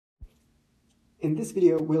In this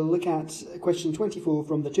video, we'll look at question 24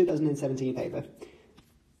 from the 2017 paper.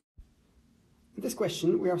 In this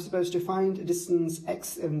question, we are supposed to find a distance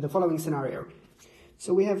x in the following scenario.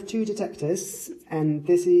 So we have two detectors, and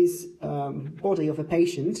this is body of a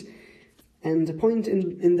patient, and a point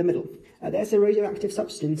in the middle. There's a radioactive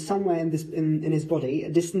substance somewhere in his body, a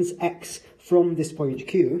distance x from this point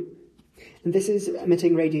Q, and this is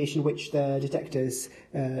emitting radiation which the detectors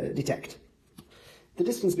detect. The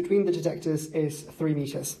distance between the detectors is 3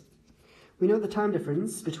 meters. We know the time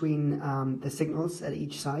difference between the signals at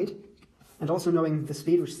each side, and also knowing the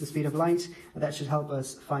speed, which is the speed of light, that should help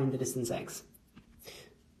us find the distance x.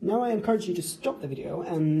 Now I encourage you to stop the video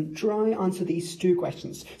and try answer these two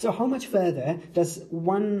questions. So how much further does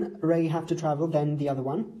one ray have to travel than the other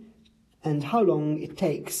one? And how long it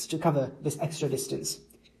takes to cover this extra distance?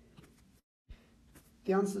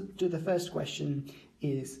 The answer to the first question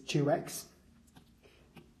is 2x.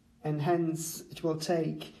 And hence it will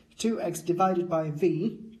take 2x divided by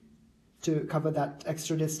v to cover that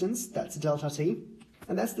extra distance. That's delta t.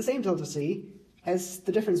 And that's the same delta t as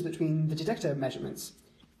the difference between the detector measurements.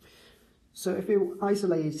 So if we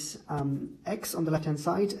isolate x on the left-hand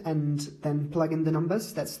side and then plug in the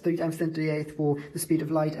numbers, that's 3 times 10 to the 8th for the speed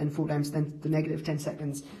of light and 4 times 10 to the negative 10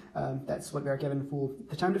 seconds. That's what we are given for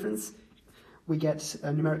the time difference. We get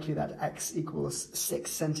numerically that x equals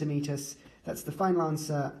 6 centimeters. That's the final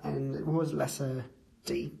answer, and it was lesser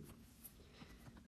d.